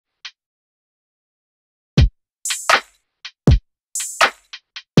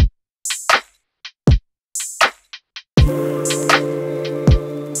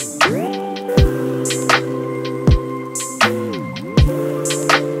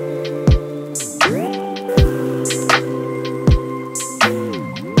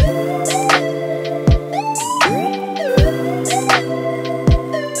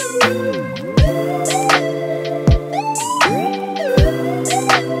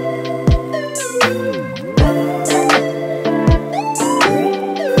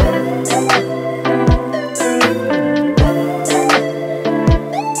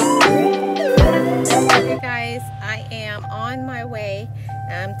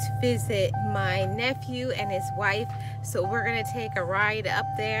to visit my nephew and his wife, so we're gonna take a ride up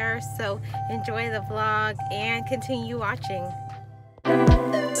there. So enjoy the vlog and continue watching.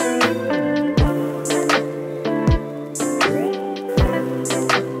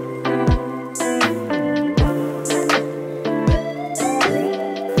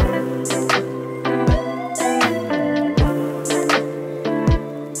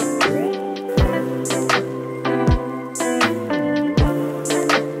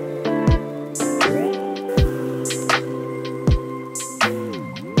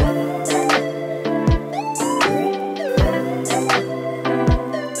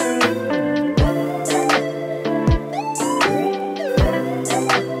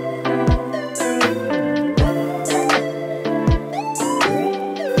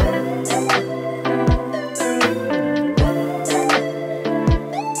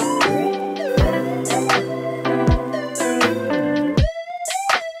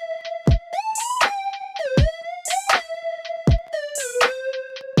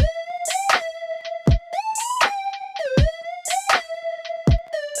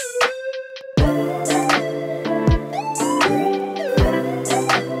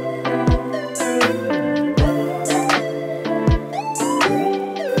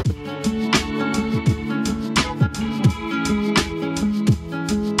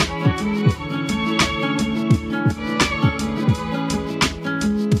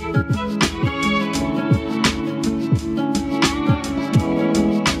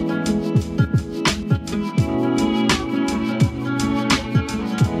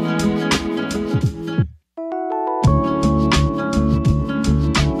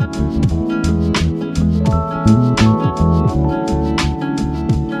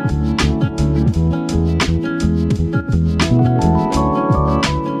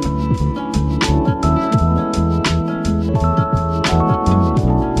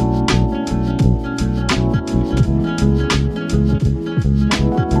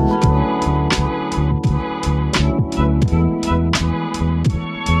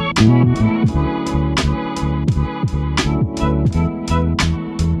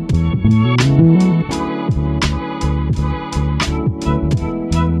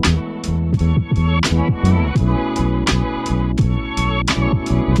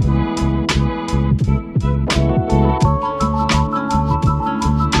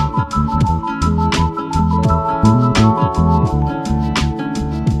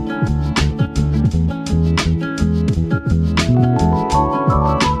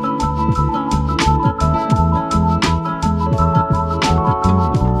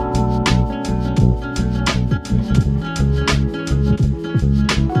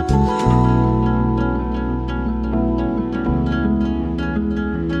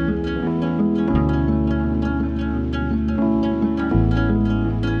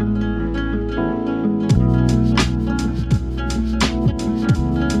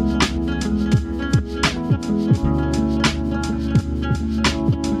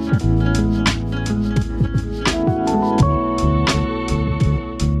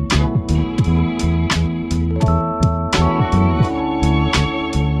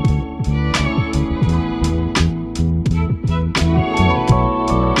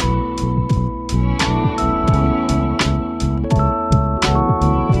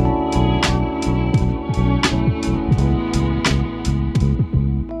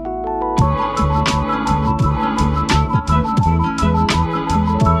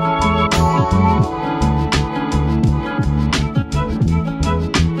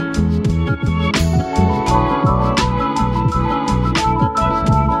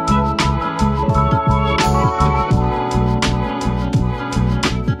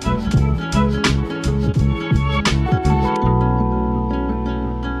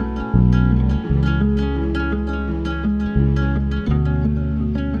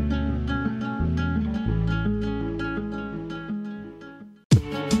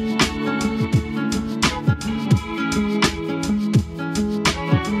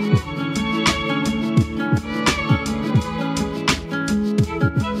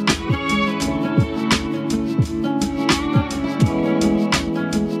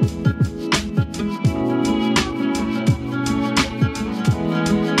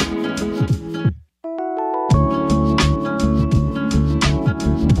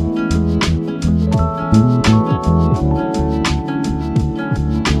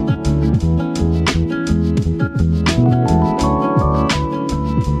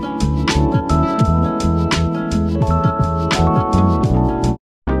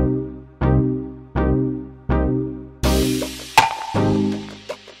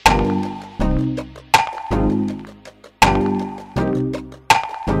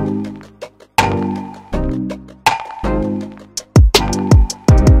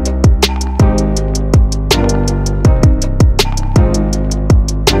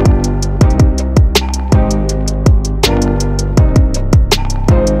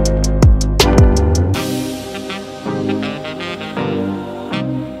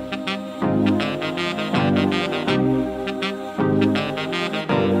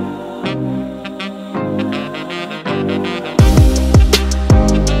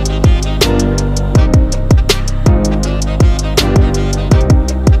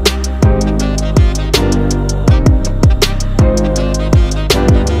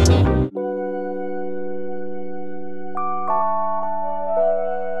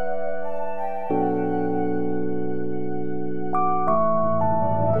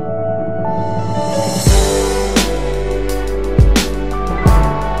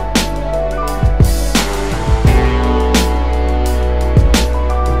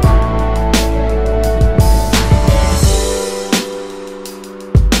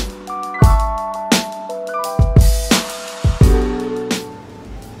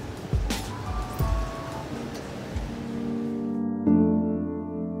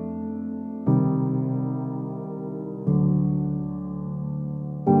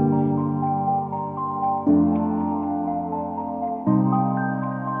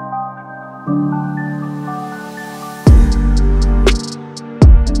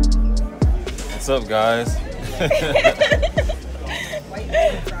 up, guys?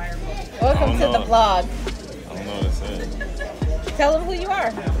 Welcome to the vlog. I don't know what to say. Tell them who you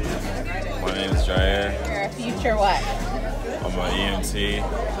are. My name is Jair. You're a future what? I'm an EMT,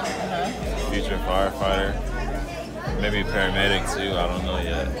 future firefighter, maybe paramedic too, I don't know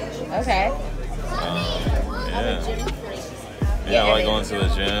yet. Okay. Yeah, I like going to the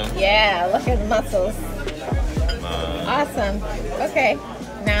gym. Yeah, look at the muscles. Awesome. Okay,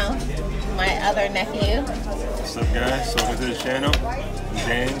 now my other nephew. What's up, guys? Welcome to the channel. I'm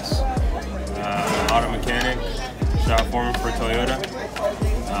James, auto mechanic, shop foreman for Toyota.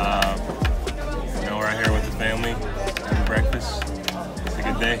 We're out here with the family, having breakfast. It's a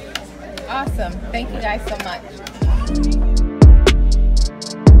good day. Awesome. Thank you guys so much.